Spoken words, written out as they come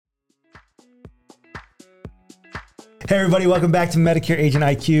Hey everybody, welcome back to Medicare Agent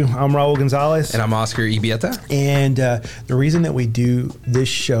IQ. I'm Raul Gonzalez. And I'm Oscar Ibieta. And the reason that we do this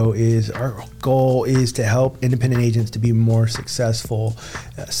show is our goal is to help independent agents to be more successful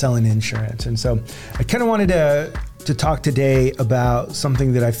selling insurance. And so I kind of wanted to talk today about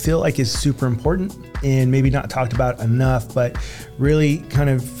something that I feel like is super important and maybe not talked about enough, but really kind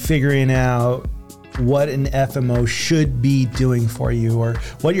of figuring out what an FMO should be doing for you, or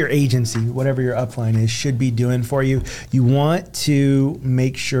what your agency, whatever your upline is, should be doing for you. You want to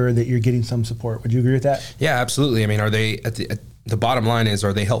make sure that you're getting some support. Would you agree with that? Yeah, absolutely. I mean, are they at the bottom line is,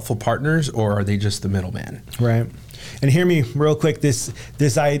 are they helpful partners or are they just the middleman? Right. And hear me real quick.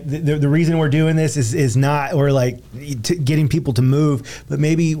 The reason we're doing this is not we're like getting people to move, but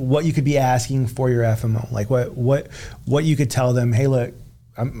maybe what you could be asking for your FMO, like what you could tell them. Hey, look,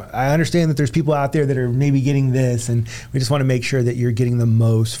 I understand that there's people out there that are maybe getting this, and we just want to make sure that you're getting the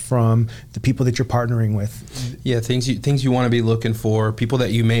most from the people that you're partnering with. Yeah, things you want to be looking for, people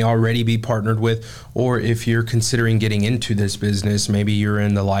that you may already be partnered with, or if you're considering getting into this business, maybe you're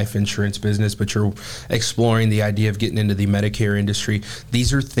in the life insurance business, but you're exploring the idea of getting into the Medicare industry.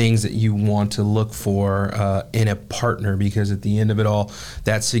 These are things that you want to look for in a partner, because at the end of it all,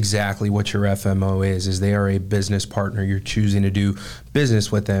 that's exactly what your FMO is they are a business partner. You're choosing to do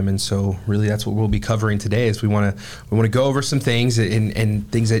business with them. And so really that's what we'll be covering today, is we want to go over some things and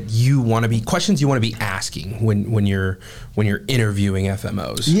things that you want to be, questions you want to be asking when you're interviewing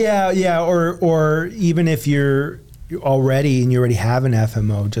FMOs. Yeah. Or even if you already have an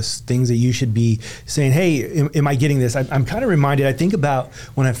FMO, just things that you should be saying, hey, am I getting this? I'm kind of reminded, I think about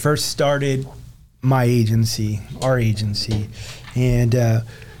when I first started my agency, our agency, and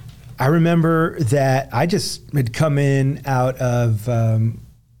I remember that I just had come in out of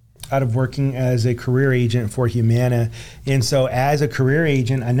working as a career agent for Humana. And so as a career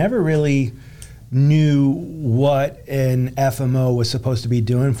agent, I never really knew what an FMO was supposed to be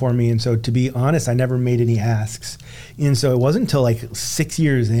doing for me. And so to be honest, I never made any asks. And so it wasn't until like 6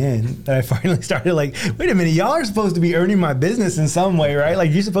 years in that I finally started like, wait a minute, y'all are supposed to be earning my business in some way, right?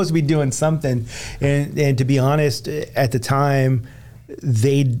 Like you're supposed to be doing something. And to be honest, at the time,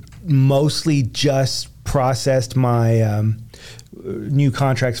 they mostly just processed my new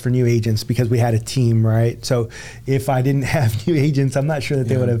contracts for new agents because we had a team, right? So if I didn't have new agents, I'm not sure that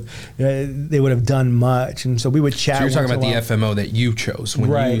they would have done much. And so we would chat. So you're talking about the FMO that you chose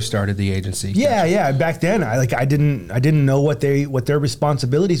when you started the agency. Yeah. Back then, I didn't know what their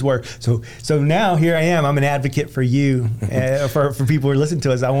responsibilities were. So now here I am. I'm an advocate for you, for people who are listening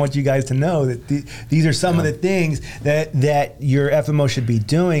to us. I want you guys to know that these are some of the things that your FMO should be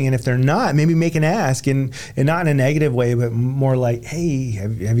doing. And if they're not, maybe make an ask, and not in a negative way, but more like, hey,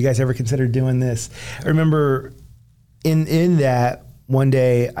 have you guys ever considered doing this? I remember in that one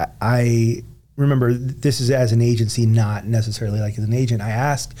day, I remember, this is as an agency, not necessarily like as an agent. I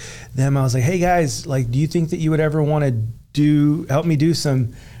asked them, I was like, hey guys, like, do you think that you would ever want to help me do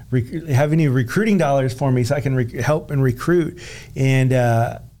some, have any recruiting dollars for me so I can help and recruit? And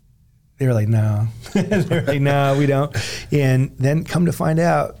they were like, no. They were like, no, we don't. And then come to find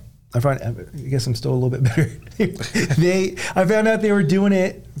out, I guess I'm still a little bit better. I found out they were doing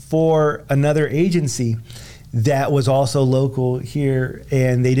it for another agency that was also local here,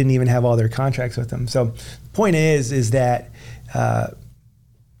 and they didn't even have all their contracts with them. So the point is that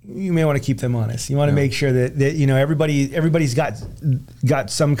you may want to keep them honest. You want to make sure that you know everybody's got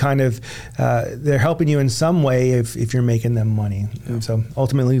some kind of they're helping you in some way if you're making them money. Yeah. And so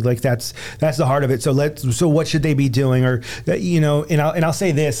ultimately, like that's the heart of it. So what should they be doing? Or and I'll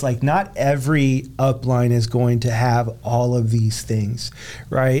say this, like, not every upline is going to have all of these things,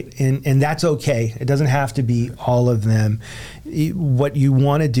 right? And that's okay. It doesn't have to be all of them. What you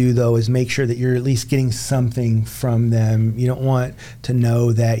want to do, though, is make sure that you're at least getting something from them. You don't want to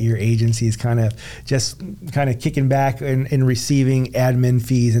know that your agency is kind of kicking back and receiving admin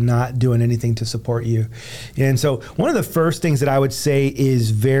fees and not doing anything to support you. And so one of the first things that I would say is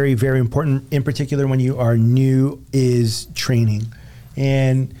very, very important, in particular when you are new, is training.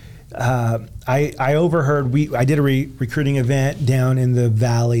 And I overheard, I did a recruiting event down in the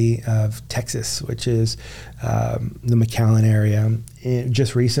Valley of Texas, which is the McAllen area,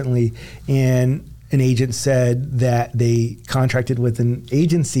 just recently, and an agent said that they contracted with an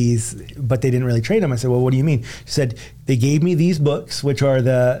agencies, but they didn't really train them. I said, well, what do you mean? She said, they gave me these books, which are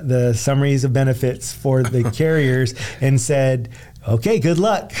the summaries of benefits for the carriers, and said, okay, good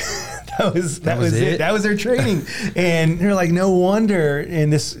luck. That was it. That was their training. And they're like, no wonder.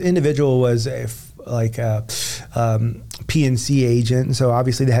 And this individual was a P&C agent. So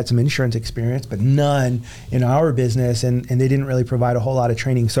obviously they had some insurance experience, but none in our business. And they didn't really provide a whole lot of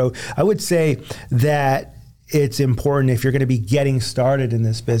training. So I would say that it's important if you're going to be getting started in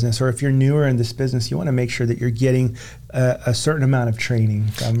this business, or if you're newer in this business, you want to make sure that you're getting a certain amount of training.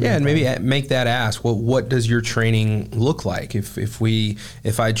 And maybe make that ask. Well, what does your training look like?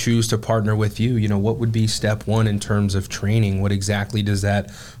 If I choose to partner with you, what would be step one in terms of training? What exactly does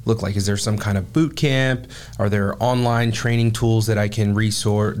that look like? Is there some kind of boot camp? Are there online training tools that I can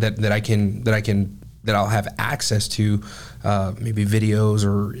resort that I'll have access to? Maybe videos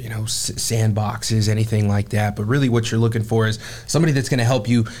or sandboxes, anything like that. But really what you're looking for is somebody that's going to help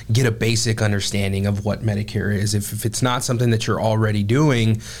you get a basic understanding of what Medicare is. If it's not something that you're already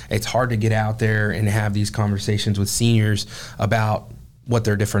doing, it's hard to get out there and have these conversations with seniors about what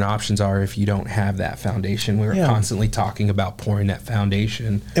their different options are if you don't have that foundation. We're constantly talking about pouring that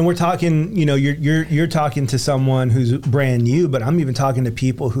foundation. And we're talking, you're talking to someone who's brand new, but I'm even talking to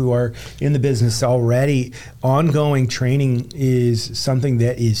people who are in the business already. Ongoing training is something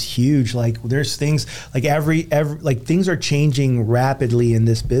that is huge. Like there's things like things are changing rapidly in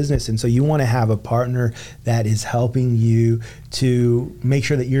this business. And so you want to have a partner that is helping you to make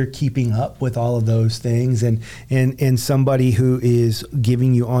sure that you're keeping up with all of those things, and somebody who is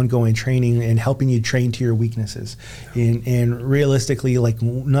giving you ongoing training and helping you train to your weaknesses. And realistically, like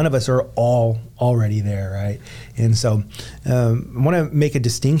none of us are all already there, right? And so I want to make a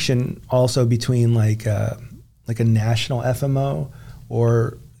distinction also between like a national FMO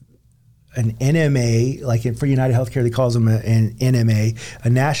or an NMA, like for United Healthcare, they calls them an NMA, a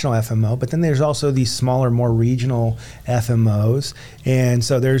national FMO. But then there's also these smaller, more regional FMOs, and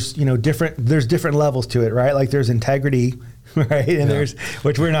so there's different levels to it, right? Like there's Integrity, right, and there's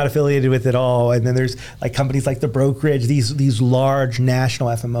which we're not affiliated with at all, and then there's like companies like the Brokerage, these large national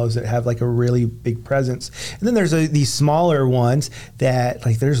FMOs that have like a really big presence, and then there's these smaller ones that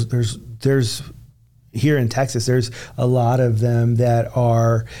like there's here in Texas, there's a lot of them that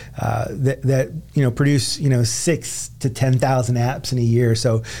are that produce 6,000 to 10,000 apps in a year.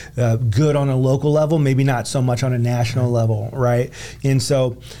 So good on a local level, maybe not so much on a national level, right? And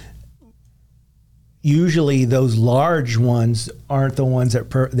so usually those large ones aren't the ones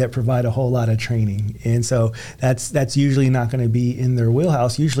that provide a whole lot of training, and so that's usually not going to be in their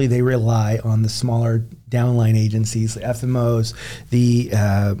wheelhouse. Usually they rely on the smaller downline agencies, the FMOs, the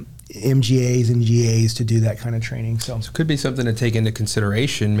MGAs and GAs to do that kind of training. So it could be something to take into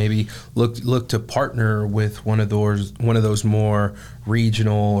consideration. Maybe look to partner with one of those more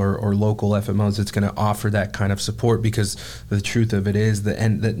regional or local FMOs that's going to offer that kind of support, because the truth of it is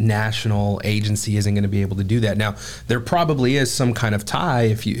that national agency isn't going to be able to do that. Now, there probably is some kind of tie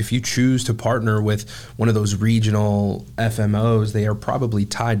if you choose to partner with one of those regional FMOs. They are probably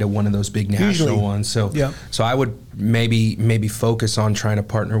tied to one of those big national ones. So I would maybe focus on trying to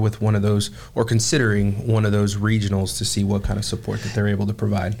partner with one of those, or considering one of those regionals, to see what kind of support that they're able to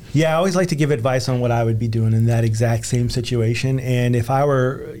provide. Yeah, I always like to give advice on what I would be doing in that exact same situation. And if I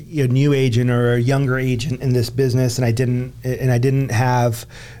were a new agent or a younger agent in this business, and I didn't have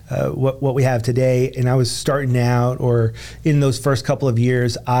what we have today, and I was starting out, or in those first couple of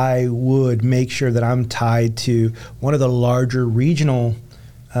years, I would make sure that I'm tied to one of the larger regional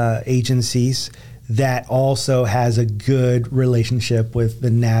agencies that also has a good relationship with the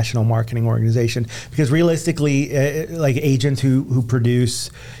national marketing organization. Because realistically, like agents who produce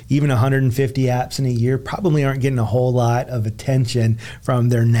even 150 apps in a year probably aren't getting a whole lot of attention from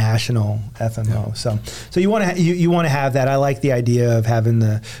their national FMO. Yeah. So you want to have that. I like the idea of having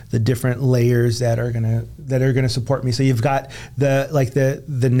the different layers that are gonna support me. So you've got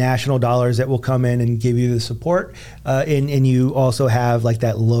the national dollars that will come in and give you the support, and you also have like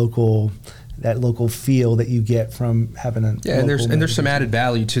that local feel that you get from having a and there's some added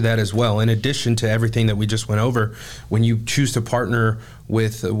value to that as well. In addition to everything that we just went over, when you choose to partner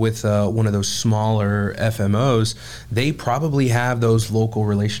with one of those smaller FMOs, they probably have those local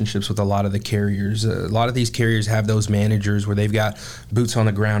relationships with a lot of the carriers. A lot of these carriers have those managers where they've got boots on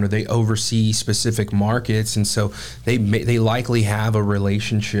the ground, or they oversee specific markets, and so they likely have a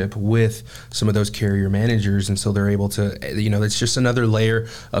relationship with some of those carrier managers, and so they're able to, it's just another layer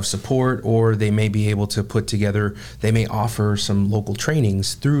of support. Or they may be able to they may offer some local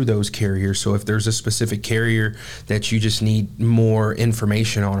trainings through those carriers. So if there's a specific carrier that you just need more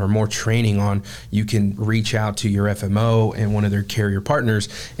information on or more training on, you can reach out to your FMO and one of their carrier partners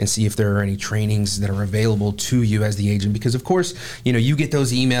and see if there are any trainings that are available to you as the agent. Because of course, you get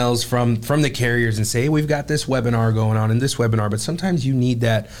those emails from the carriers and say, hey, we've got this webinar going on and this webinar, but sometimes you need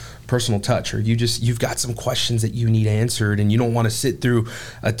that personal touch, or you've got some questions that you need answered, and you don't want to sit through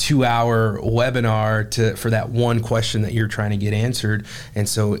a 2-hour webinar for that one question that you're trying to get answered. And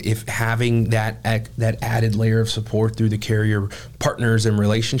so if having that added layer of support through the carrier partner partners and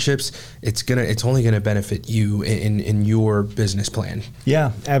relationships, it's only gonna benefit you in your business plan.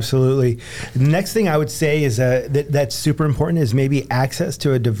 Yeah, absolutely. The next thing I would say is that's super important is maybe access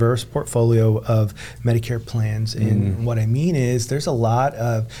to a diverse portfolio of Medicare plans. And what I mean is there's a lot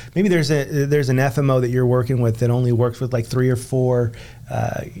of, maybe there's an FMO that you're working with that only works with like 3 or 4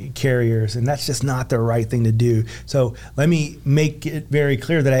 carriers, and that's just not the right thing to do. So let me make it very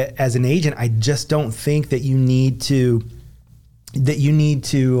clear that as an agent, I just don't think that you need to as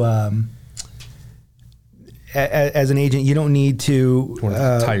an agent, you don't need to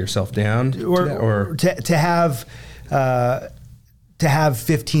tie yourself down or to have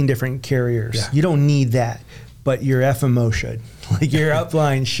 15 different carriers. Yeah. You don't need that, but your FMO should. Like your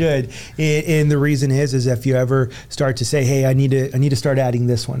upline should. And the reason is if you ever start to say, hey, I need to start adding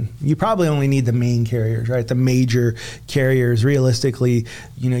this one, you probably only need the main carriers, right? The major carriers. Realistically,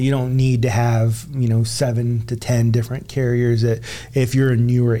 you don't need to have 7 to 10 different carriers if you're a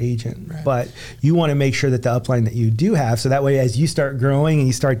newer agent. Right. But you want to make sure that the upline that you do have, so that way as you start growing and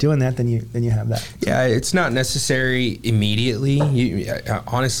you start doing that, then you have that. Yeah, it's not necessary immediately.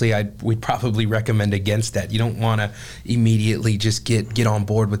 Honestly, we'd probably recommend against that. You don't want to immediately just get on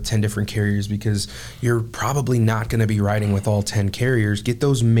board with 10 different carriers, because you're probably not going to be riding with all 10 carriers. Get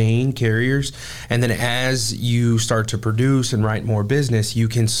those main carriers, and then as you start to produce and write more business, you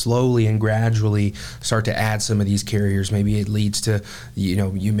can slowly and gradually start to add some of these carriers. Maybe it leads to,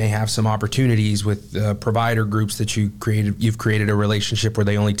 you may have some opportunities with provider groups that you've created a relationship where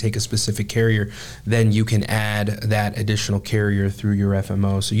they only take a specific carrier. Then you can add that additional carrier through your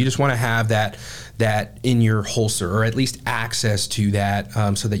FMO. So you just want to have that in your holster, or at least access to that,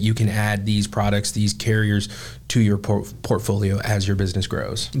 so that you can add these products, these carriers to your portfolio as your business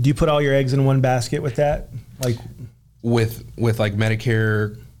grows. Do you put all your eggs in one basket with that? Like with like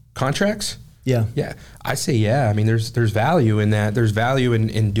Medicare contracts? Yeah. Yeah. I say, yeah. I mean, there's value in that. There's value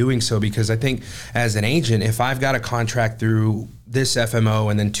in doing so, because I think as an agent, if I've got a contract through this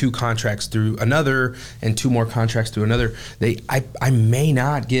FMO and then 2 contracts through another and 2 more contracts through another, I may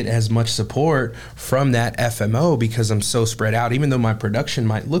not get as much support from that FMO because I'm so spread out. Even though my production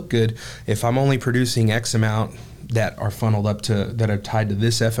might look good, if I'm only producing X amount that are funneled up to, that are tied to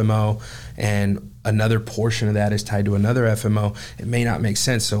this FMO, and another portion of that is tied to another FMO, it may not make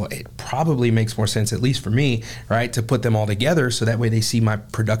sense. So it probably makes more sense, at least for me, right, to put them all together, so that way they see my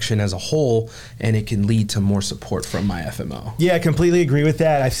production as a whole, and it can lead to more support from my FMO. Yeah, I completely agree with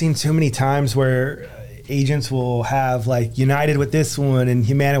that. I've seen too many times where agents will have like United with this one and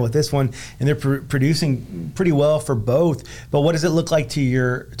Humana with this one, and they're producing pretty well for both. But what does it look like to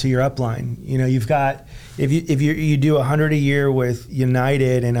your upline? You've got, if you do 100 a year with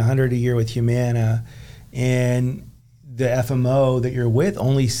United and 100 a year with Humana, and the FMO that you're with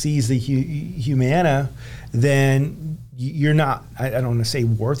only sees the Humana, then you're not, I don't want to say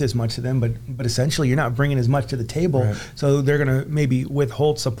worth as much to them, but essentially you're not bringing as much to the table. Right. So they're going to maybe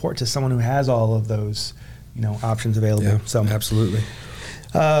withhold support to someone who has all of those, options available. Yeah, so absolutely.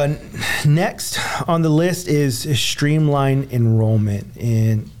 Next on the list is streamline enrollment.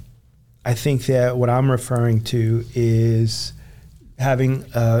 And I think that what I'm referring to is having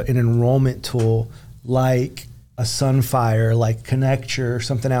an enrollment tool like a Sunfire, like Connecture,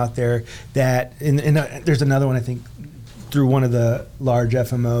 something out there that, and there's another one I think through one of the large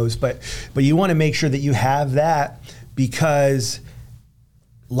FMOs, but you want to make sure that you have that, because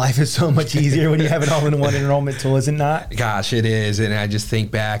life is so much easier when you have an all-in-one enrollment tool, is it not? Gosh, it is. And I just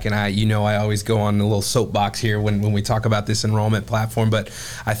think back, and I always go on a little soapbox here when we talk about this enrollment platform, but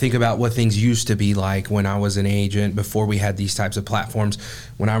I think about what things used to be like when I was an agent, before we had these types of platforms.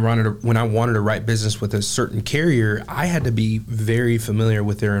 When I wanted to write business with a certain carrier, I had to be very familiar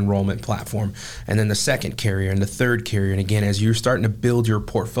with their enrollment platform, and then the second carrier and the third carrier. And again, as you're starting to build your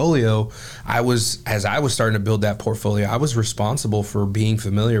portfolio, as I was starting to build that portfolio, I was responsible for being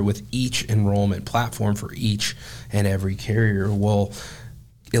familiar with each enrollment platform for each and every carrier. Well,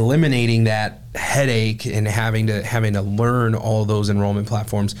 eliminating that headache and having to learn all those enrollment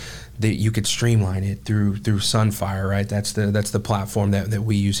platforms, that you could streamline it through Sunfire, right? That's the platform that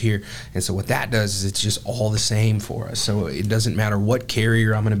we use here. And so what that does is it's just all the same for us. So it doesn't matter what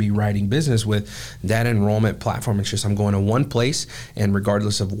carrier I'm going to be writing business with, that enrollment platform, it's just I'm going to one place, and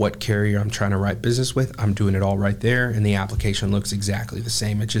regardless of what carrier I'm trying to write business with, I'm doing it all right there, and the application looks exactly the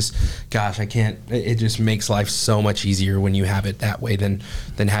same. It just, it just makes life so much easier when you have it that way than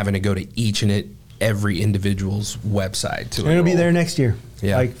having to go to each, and every individual's website to and it'll be there next year.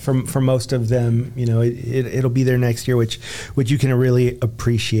 Yeah. Like for most of them, it'll be there next year, which you can really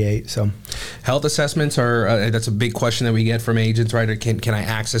appreciate. So, health assessments are that's a big question that we get from agents, right? Can I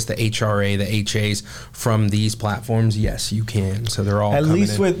access the HRA, the HAs from these platforms? Yes, you can. So they're all at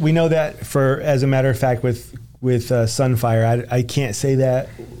least we know that as a matter of fact with Sunfire. I can't say that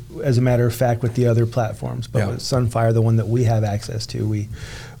as a matter of fact with the other platforms, but with Sunfire, the one that we have access to, we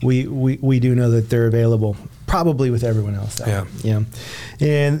do know that they're available. Probably with everyone else. Though. Yeah.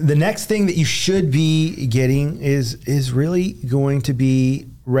 And the next thing that you should be getting is really going to be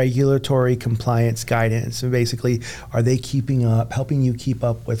regulatory compliance guidance. So basically, are they helping you keep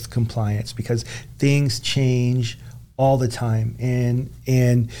up with compliance? Because things change all the time. And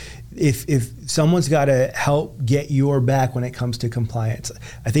if someone's got to help get your back when it comes to compliance.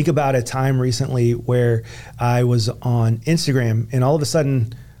 I think about a time recently where I was on Instagram and all of a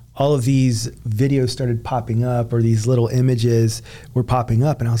sudden, all of these videos started popping up, or these little images were popping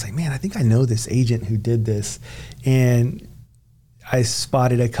up. And I was like, man, I think I know this agent who did this. And I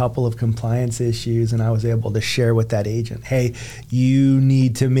spotted a couple of compliance issues, and I was able to share with that agent, hey, you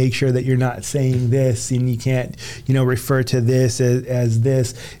need to make sure that you're not saying this, and you can't, refer to this as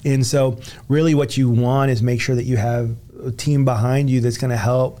this. And so really what you want is make sure that you have a team behind you that's going to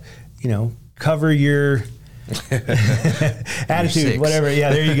help, cover your attitude, whatever.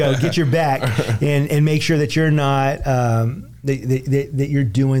 Yeah, there you go. Get your back and make sure that you're not that you're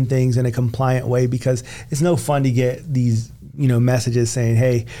doing things in a compliant way, because it's no fun to get these messages saying,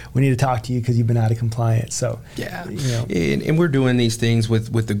 hey, we need to talk to you because you've been out of compliance. So and we're doing these things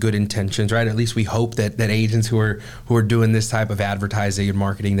with the good intentions, right? At least we hope that agents who are doing this type of advertising and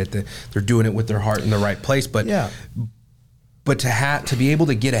marketing, that they're doing it with their heart in the right place. But to be able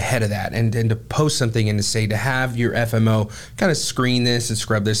to get ahead of that and to post something and to have your FMO kind of screen this and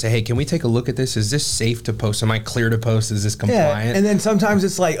scrub this, say, hey, can we take a look at this? Is this safe to post? Am I clear to post? Is this compliant? Yeah. And then sometimes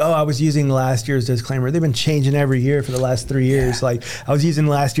it's like, oh, I was using last year's disclaimer. They've been changing every year for the last 3 years. Like I was using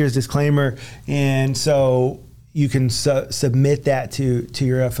last year's disclaimer. And so you can submit that to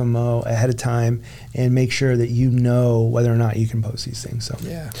your FMO ahead of time and make sure that you know whether or not you can post these things.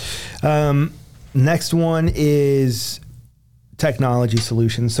 So next one is technology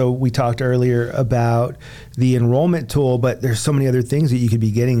solutions. So we talked earlier about the enrollment tool, but there's so many other things that you could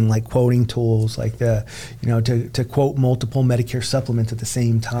be getting, like quoting tools, like to quote multiple Medicare supplements at the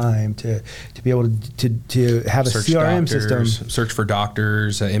same time, to be able to have a CRM system. Search for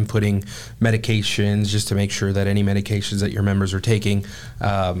doctors, inputting medications, just to make sure that any medications that your members are taking,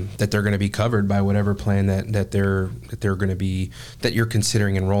 that they're going to be covered by whatever plan that they're going to be, that you're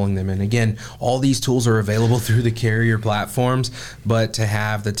considering enrolling them in. Again, all these tools are available through the carrier platforms, but to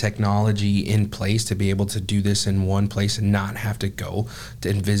have the technology in place to be able to do this in one place and not have to go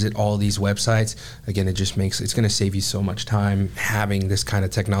and visit all these websites, again, it's going to save you so much time having this kind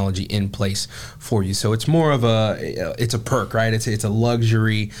of technology in place for you. So it's more of it's a perk, right? It's a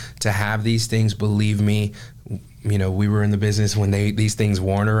luxury to have these things. Believe me, we were in the business when these things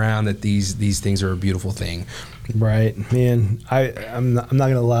weren't around, that these things are a beautiful thing. Right, man. I'm not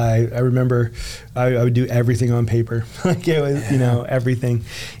gonna lie. I remember I would do everything on paper. Like it was, everything.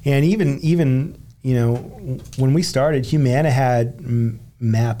 And even when we started, Humana had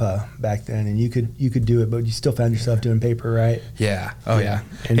Mappa back then, and you could do it, but you still found yourself doing paper, right? Yeah. Oh yeah.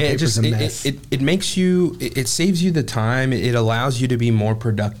 And paper's a mess. It makes you, it saves you the time. It allows you to be more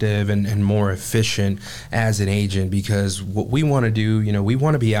productive and more efficient as an agent, because what we want to do, we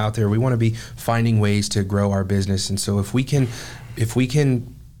want to be out there. We want to be finding ways to grow our business. And so if we can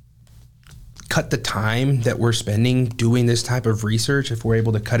cut the time that we're spending doing this type of research, if we're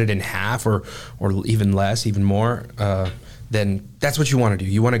able to cut it in half or even less, even more, then that's what you want to do.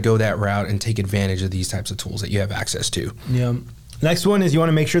 You want to go that route and take advantage of these types of tools that you have access to. Yeah. Next one is you want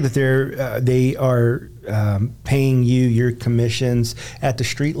to make sure that they are paying you your commissions at the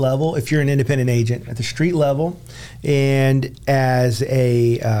street level. If you're an independent agent, at the street level, and as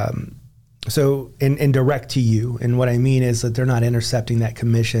a and direct to you. And what I mean is that they're not intercepting that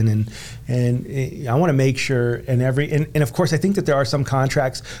commission. And I want to make sure, and of course I think that there are some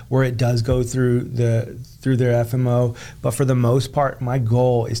contracts where it does go through their FMO, but for the most part, my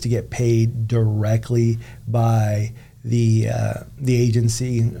goal is to get paid directly by the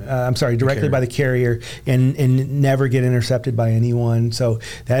agency, directly by the carrier, and never get intercepted by anyone. So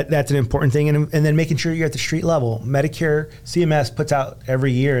that's an important thing. And then making sure you're at the street level. Medicare, CMS puts out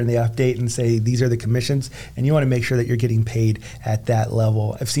every year, and they update and say, these are the commissions, and you want to make sure that you're getting paid at that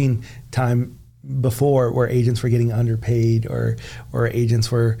level. I've seen time before where agents were getting underpaid, or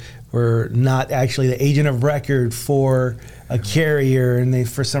agents were we're not actually the agent of record for a carrier, and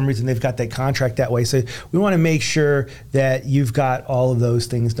for some reason they've got that contract that way. So we want to make sure that you've got all of those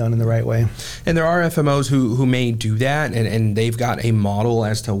things done in the right way. And there are FMOs who may do that, and they've got a model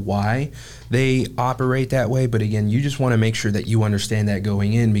as to why they operate that way. But again, you just want to make sure that you understand that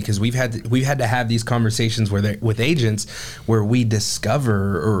going in, because we've had to have these conversations with agents where we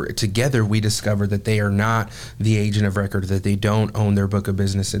discover, or together we discover, that they are not the agent of record, that they don't own their book of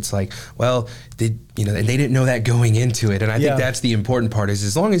business. It's like, well, and they didn't know that going into it. And I think that's the important part, is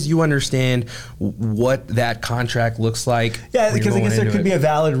as long as you understand what that contract looks like. Yeah, because I guess there could be a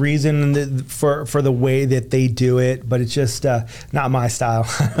valid reason for the way that they do it, but it's just not my style.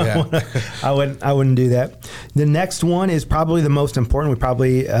 Yeah. I wouldn't do that. The next one is probably the most important. We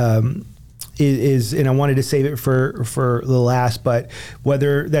probably is, and I wanted to save it for the last, but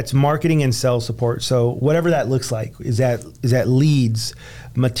whether that's marketing and sales support. So whatever that looks like, is that leads,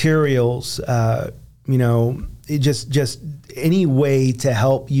 materials, just any way to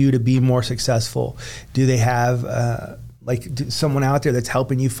help you to be more successful. Do they have someone out there that's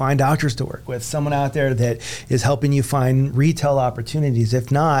helping you find doctors to work with, someone out there that is helping you find retail opportunities?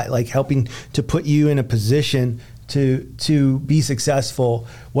 If not, like helping to put you in a position to be successful.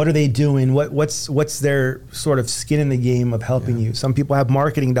 What are they doing? What's their sort of skin in the game of helping you? Some people have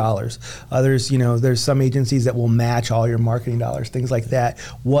marketing dollars. Others, there's some agencies that will match all your marketing dollars, things like that.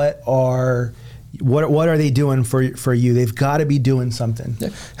 What are they doing for you? They've got to be doing something. Yeah.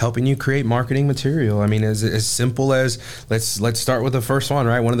 Helping you create marketing material. I mean, as simple as, let's start with the first one,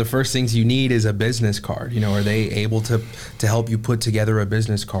 right? One of the first things you need is a business card. Are they able to help you put together a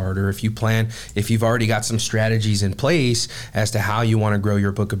business card? Or if you've already got some strategies in place as to how you want to grow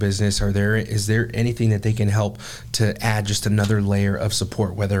your book of business, is there anything that they can help to add just another layer of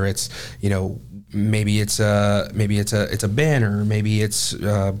support? Whether it's, maybe it's a banner, maybe it's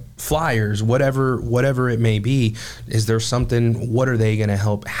flyers, whatever it may be. Is there something? What are they going to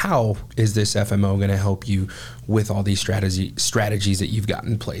help? How is this FMO going to help you with all these strategies that you've got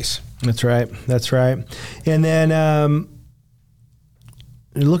in place? That's right. And then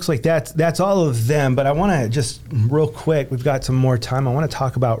it looks like that's all of them. But I want to just real quick, we've got some more time. I want to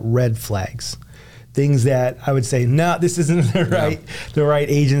talk about red flags. Things that I would say, no, this isn't the right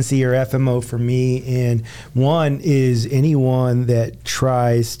agency or FMO for me. And one is anyone that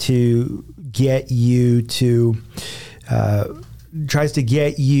tries to get you to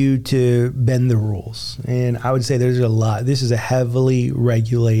bend the rules. And I would say there's a lot. This is a heavily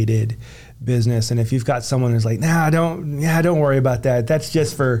regulated business, and if you've got someone who's like, don't worry about that. That's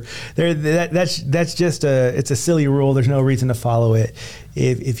just it's a silly rule. There's no reason to follow it.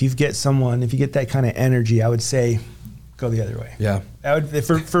 If you get that kind of energy, I would say go the other way. Yeah. I would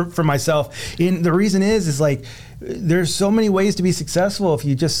for myself. And the reason is like there's so many ways to be successful if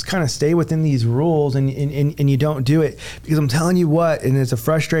you just kind of stay within these rules and you don't do it. Because I'm telling you what, and it's a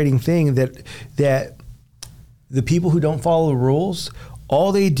frustrating thing that the people who don't follow the rules,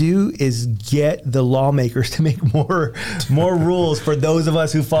 all they do is get the lawmakers to make more rules for those of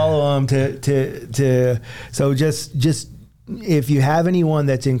us who follow them so just if you have anyone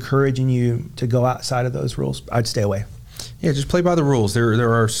that's encouraging you to go outside of those rules, I'd stay away. Yeah, just play by the rules.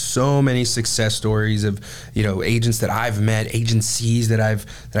 There are so many success stories of agents that I've met, agencies that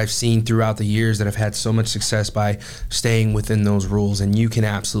I've seen throughout the years that have had so much success by staying within those rules, and you can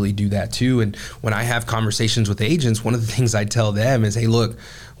absolutely do that too. And when I have conversations with agents, one of the things I tell them is, hey, look,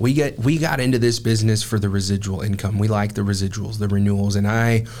 we got into this business for the residual income. We like the residuals, the renewals, and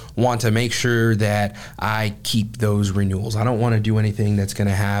I want to make sure that I keep those renewals. I don't want to do anything that's going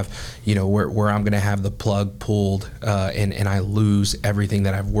to have, where I'm going to have the plug pulled and I lose everything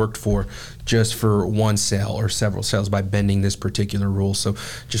that I've worked for just for one sale or several sales by bending this particular rule. So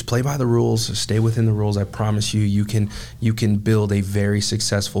just play by the rules, stay within the rules. I promise you can build a very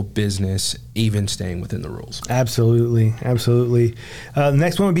successful business even staying within the rules. Absolutely. The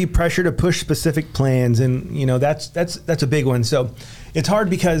next one would be pressure to push specific plans, and that's a big one. So it's hard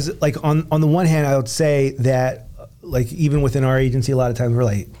because like on the one hand, I would say that like even within our agency, a lot of times we're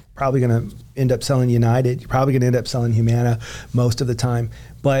like probably going to end up selling United. You're probably going to end up selling Humana most of the time.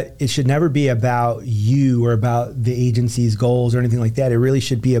 But it should never be about you or about the agency's goals or anything like that. It really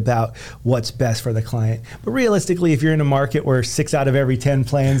should be about what's best for the client. But realistically, if you're in a market where 6 out of every 10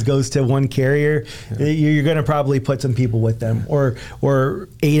 plans goes to one carrier, you're going to probably put some people with them. Or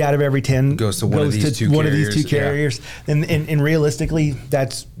 8 out of every 10 goes to one of these two carriers. Yeah. And realistically,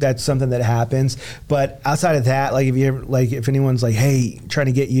 that's something that happens. But outside of that, like if anyone's like, hey, trying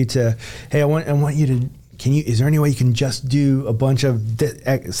to get you to, hey, I want you to is there any way you can just do a bunch of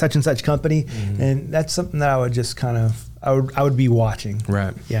such and such company? And that's something that I would just kind of, I would be watching.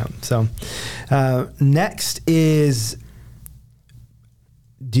 Right. Yeah. So next is,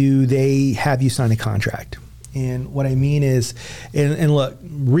 do they have you sign a contract? And what I mean is, and look,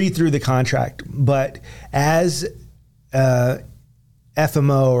 read through the contract, but as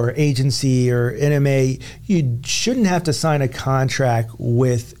FMO or agency or NMA, you shouldn't have to sign a contract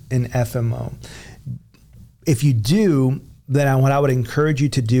with an FMO. If you do, then what I would encourage you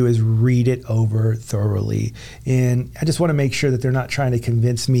to do is read it over thoroughly. And I just want to make sure that they're not trying to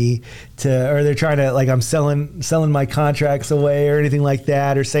convince me or they're trying to, like, I'm selling my contracts away or anything like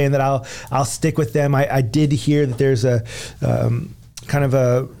that, or saying that I'll stick with them. I did hear that there's a kind of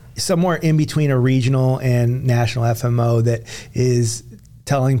a somewhere in between a regional and national FMO that is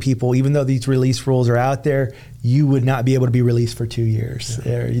telling people, even though these release rules are out there, you would not be able to be released for 2 years.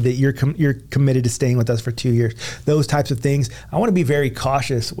 Yeah. That you're committed to staying with us for 2 years. Those types of things. I want to be very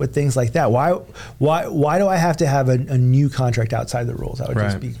cautious with things like that. Why do I have to have a new contract outside the rules? I would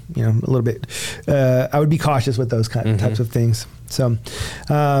just be, a little bit. I would be cautious with those types of things. So,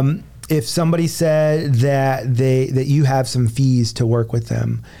 if somebody said that you have some fees to work with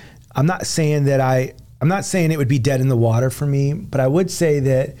them, I'm not saying it would be dead in the water for me, but I would say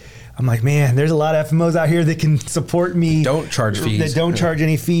that I'm like, man, there's a lot of FMOs out here that can support me. Don't charge fees. That don't charge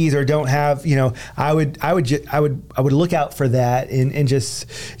any fees or don't have, I would look out for that and just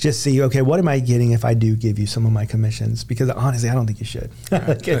see, okay, what am I getting if I do give you some of my commissions? Because honestly, I don't think you should.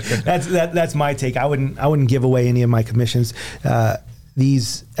 That's my take. I wouldn't give away any of my commissions.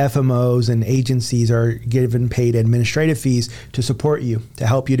 These FMOs and agencies are given paid administrative fees to support you, to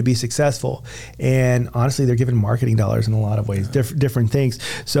help you to be successful. And honestly, they're given marketing dollars in a lot of ways, different things.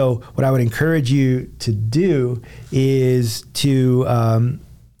 So what I would encourage you to do is to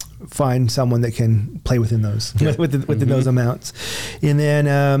find someone that can play within those, within those amounts. And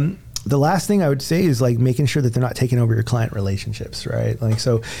then the last thing I would say is, like, making sure that they're not taking over your client relationships, right? Like,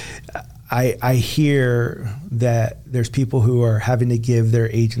 so I hear that there's people who are having to give their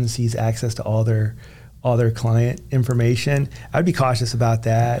agencies access to all their client information. I'd be cautious about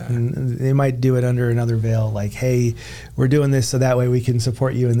that. Yeah. And they might do it under another veil, like, hey, we're doing this so that way we can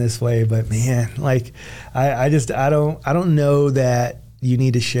support you in this way. But man, like, I don't know that you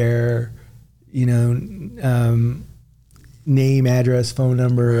need to share, name, address, phone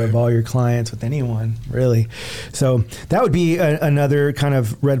number of all your clients with anyone, really. So that would be another kind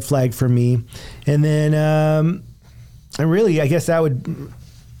of red flag for me. And then, and really, I guess that would,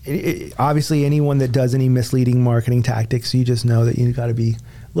 obviously anyone that does any misleading marketing tactics, you just know that you've got to be a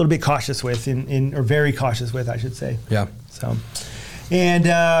little bit cautious with, or very cautious with, I should say. Yeah. So, and do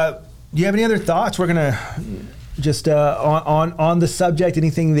you have any other thoughts? We're going to just, on the subject,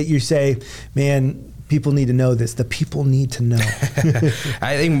 anything that you say, man, people need to know this. The people need to know.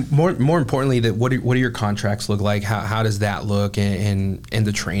 I think more importantly, that what do your contracts look like? How does that look? And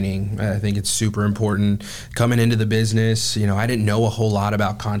the training. I think it's super important. Coming into the business, I didn't know a whole lot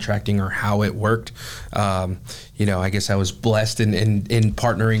about contracting or how it worked. I guess I was blessed in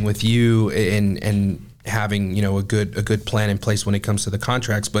partnering with you and having a good plan in place when it comes to the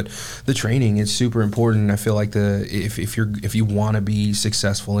contracts, but the training is super important. I feel like if you want to be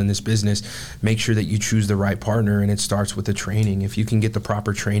successful in this business, make sure that you choose the right partner, and it starts with the training. If you can get the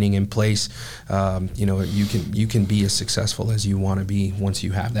proper training in place, you can be as successful as you want to be once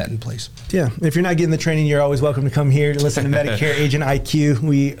you have that in place. Yeah, if you're not getting the training, you're always welcome to come here to listen to Medicare Agent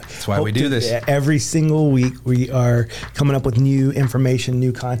IQ. That's why we do this every single week. We are coming up with new information,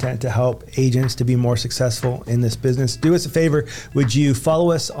 new content to help agents to be more successful in this business. Do us a favor. Would you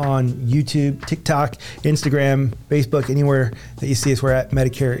follow us on YouTube, TikTok, Instagram, Facebook, anywhere that you see us? We're at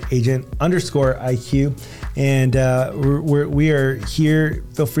Medicare Agent _IQ. And we are here.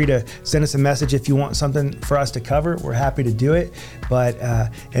 Feel free to send us a message if you want something for us to cover. We're happy to do it. But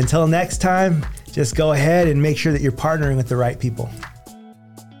until next time, just go ahead and make sure that you're partnering with the right people.